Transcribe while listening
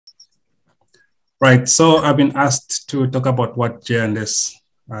Right. So I've been asked to talk about what J&S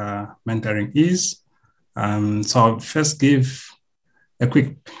mentoring is. So I'll first give a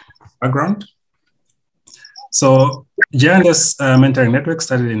quick background. So J&S Mentoring Network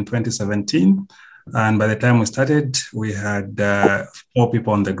started in 2017. And by the time we started, we had 4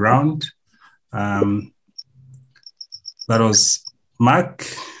 people on the ground. That was Mark.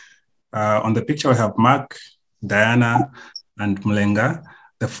 On the picture, we have Mark, Diana, and Mlenga.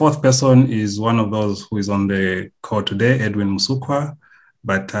 The 4th person is one of those who is on the call today, Edwin Musukwa,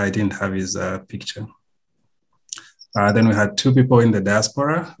 but I didn't have his picture. Then we had 2 people in the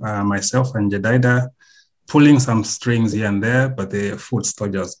diaspora, myself and Jedida, pulling some strings here and there, but the foot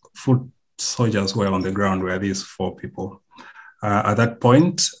soldiers were on the ground, were these 4 people. At that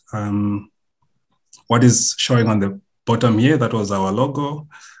point, what is showing on the bottom here, that was our logo.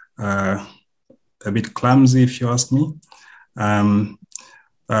 A bit clumsy, if you ask me.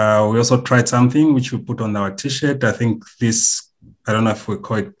 We also tried something which we put on our t-shirt. I think this, I don't know if we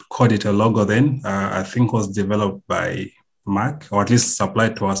called it a logo then. I think was developed by Mark, or at least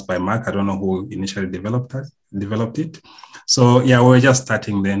supplied to us by Mark. I don't know who initially developed it. So yeah, we were just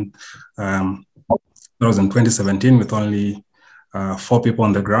starting then. That was in 2017 with only 4 people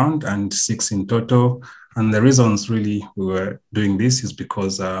on the ground and 6 in total. And the reasons really we were doing this is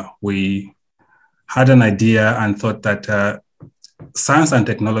because we had an idea and thought that science and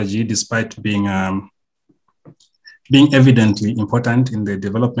technology, despite being evidently important in the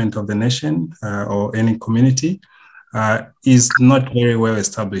development of the nation or any community, is not very well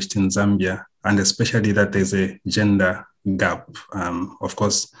established in Zambia, and especially that there's a gender gap. Of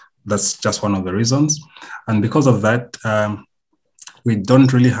course, that's just one of the reasons. And because of that, we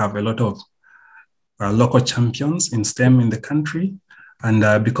don't really have a lot of local champions in STEM in the country.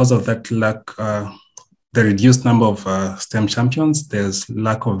 And because of that lack, the reduced number of STEM champions, there's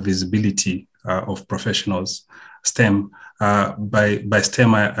lack of visibility of professionals. STEM, by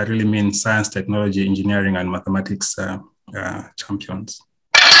STEM, I really mean science, technology, engineering, and mathematics champions.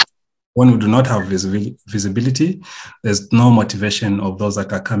 When we do not have visibility, there's no motivation of those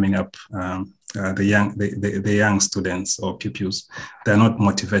that are coming up, the young students or pupils. They're not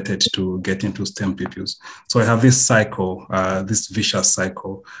motivated to get into STEM pupils. So I have this cycle, this vicious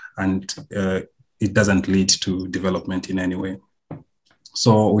cycle, and it doesn't lead to development in any way.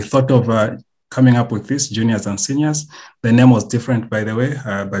 So we thought of coming up with this, juniors and seniors. The name was different, by the way,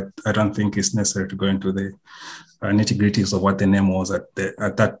 but I don't think it's necessary to go into the nitty-gritties of what the name was at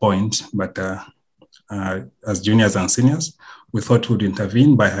that point. But as juniors and seniors, we thought we'd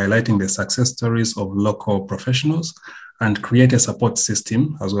intervene by highlighting the success stories of local professionals and create a support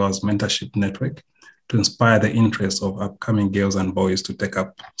system as well as mentorship network to inspire the interest of upcoming girls and boys to take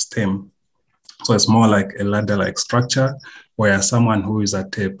up STEM. So it's more like a ladder-like structure where someone who is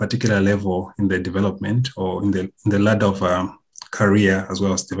at a particular level in the development or in the ladder of career as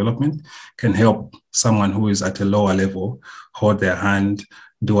well as development can help someone who is at a lower level hold their hand,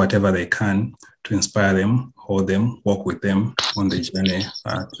 do whatever they can to inspire them, hold them, walk with them on the journey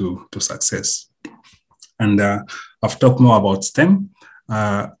to success. And I've talked more about STEM.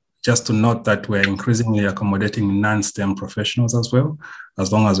 Just to note that we're increasingly accommodating non-STEM professionals as well,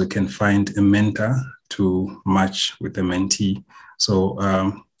 as long as we can find a mentor to match with the mentee. So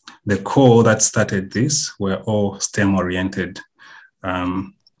the core that started this were all STEM oriented.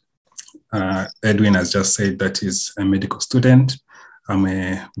 Edwin has just said that he's a medical student. I'm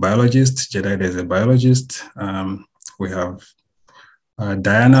a biologist. Jedida is a biologist. We have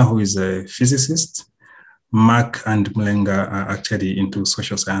Diana, who is a physicist. Mark and Mlenga are actually into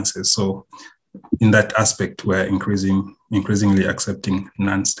social sciences. So in that aspect, we're increasingly accepting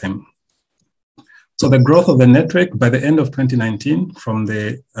non-STEM. So the growth of the network, by the end of 2019, from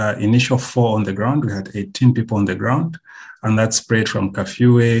the initial 4 on the ground, we had 18 people on the ground, and that spread from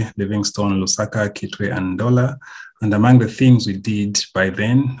Kafue, Livingstone, Lusaka, Kitwe, and Ndola. And among the things we did by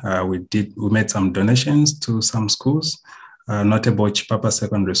then, we made some donations to some schools. Notable Chipapa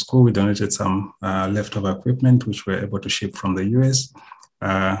Secondary School, we donated some leftover equipment, which we were able to ship from the US.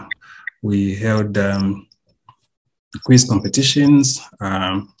 We held quiz competitions,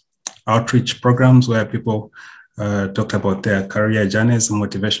 outreach programs where people talked about their career journeys,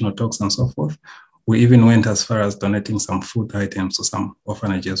 motivational talks, and so forth. We even went as far as donating some food items to some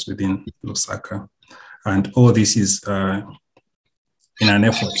orphanages within Lusaka. And all this is in an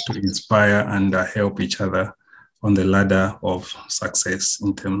effort to inspire and help each other on the ladder of success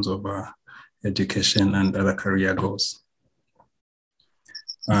in terms of education and other career goals.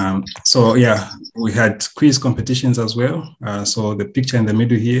 So yeah, we had quiz competitions as well. So the picture in the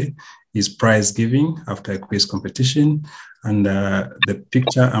middle here is prize giving after a quiz competition. And the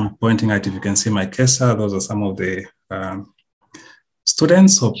picture I'm pointing at, if you can see my cursor, those are some of the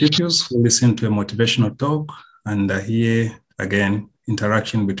students or pupils who listen to a motivational talk. And here, again,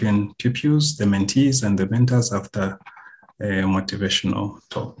 interaction between pupils, the mentees, and the mentors after a motivational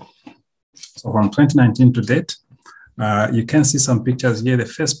talk. So from 2019 to date, you can see some pictures here. The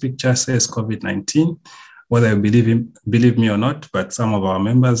first picture says COVID-19. Whether you believe me or not, but some of our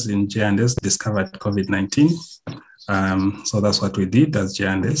members in J&S discovered COVID-19. So that's what we did as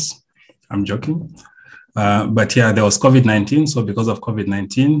J&S. I'm joking. But yeah, there was COVID-19. So because of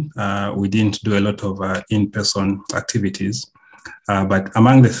COVID-19, we didn't do a lot of in-person activities. But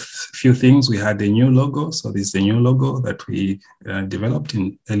among the few things, we had a new logo. So this is the new logo that we developed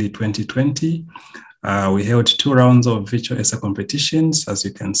in early 2020. We held 2 rounds of virtual essay competitions. As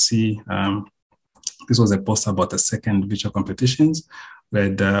you can see, this was a post about the second virtual competitions, where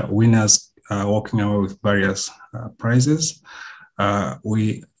the winners walking away with various prizes.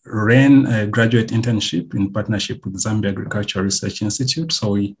 We ran a graduate internship in partnership with Zambia Agricultural Research Institute.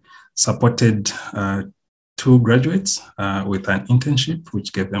 So we supported 2 graduates with an internship,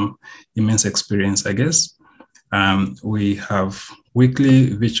 which gave them immense experience, I guess. We have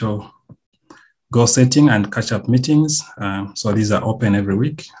weekly virtual goal setting and catch-up meetings. So these are open every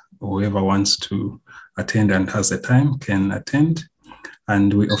week. Whoever wants to attend and has the time can attend.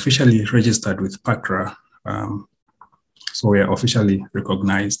 And we officially registered with PACRA. So we are officially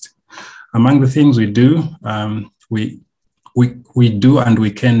recognized. Among the things we do, we do and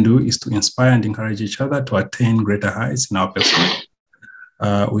we can do is to inspire and encourage each other to attain greater heights in our pursuit.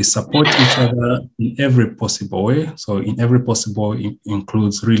 We support each other in every possible way. So in every possible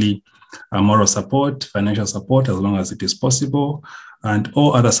includes really moral support, financial support, as long as it is possible, and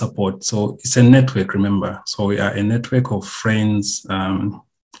all other support. So it's a network, remember. So we are a network of friends,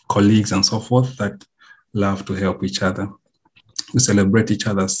 colleagues, and so forth that love to help each other. We celebrate each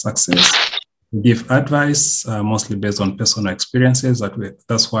other's success. We give advice, mostly based on personal experiences.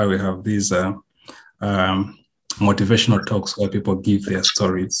 That's why we have these motivational talks where people give their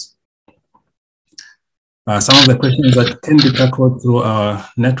stories. Some of the questions that can be tackled through our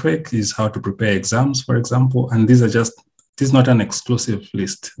network is how to prepare exams, for example. And this is not an exclusive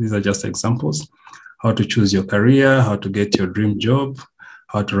list. These are just examples. How to choose your career, how to get your dream job,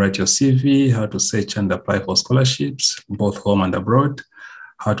 how to write your CV, how to search and apply for scholarships, both home and abroad,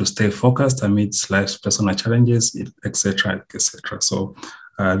 how to stay focused amidst life's personal challenges, etc., etc. So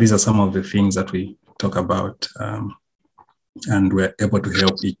these are some of the things that we talk about and we're able to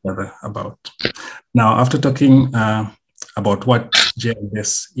help each other about. Now, after talking about what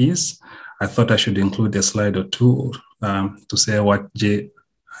J&S is, I thought I should include a slide or two to say what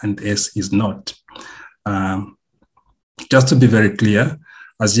J&S is not. Just to be very clear,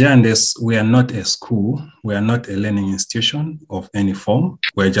 as J&S, we are not a school, we are not a learning institution of any form.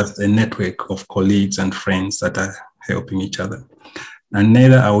 We're just a network of colleagues and friends that are helping each other. And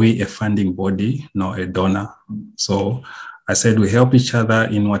neither are we a funding body nor a donor. So I said we help each other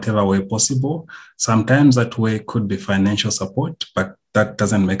in whatever way possible. Sometimes that way could be financial support, but that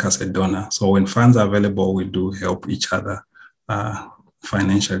doesn't make us a donor. So when funds are available, we do help each other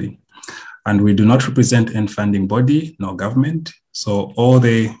financially. And we do not represent any funding body nor government. So all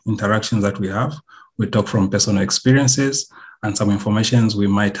the interactions that we have, we talk from personal experiences and some informations we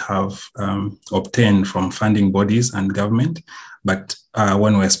might have obtained from funding bodies and government. But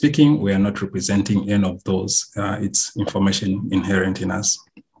when we're speaking, we are not representing any of those. It's information inherent in us.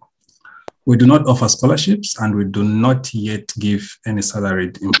 We do not offer scholarships and we do not yet give any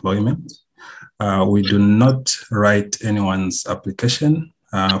salaried employment. We do not write anyone's application.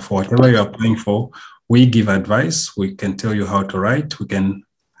 For whatever you're applying for, we give advice. We can tell you how to write.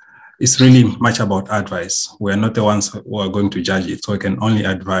 It's really much about advice. We're not the ones who are going to judge it. So we can only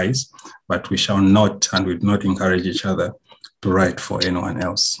advise, but we shall not and we do not encourage each other to write for anyone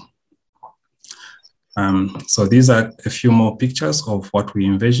else. So these are a few more pictures of what we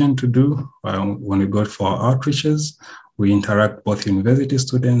envision to do when we go for our outreaches. We interact both university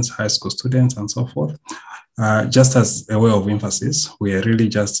students, high school students, and so forth. Just as a way of emphasis, we are really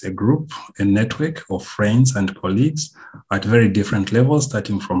just a group, a network of friends and colleagues at very different levels,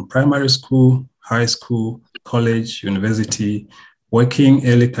 starting from primary school, high school, college, university, working,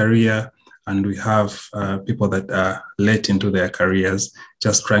 early career, and we have people that are late into their careers,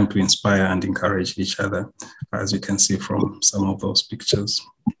 just trying to inspire and encourage each other, as you can see from some of those pictures.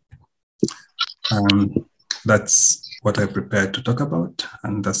 That's what I prepared to talk about,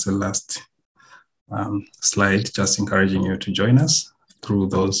 and that's the last slide, just encouraging you to join us through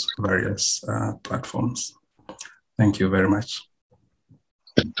those various platforms. Thank you very much.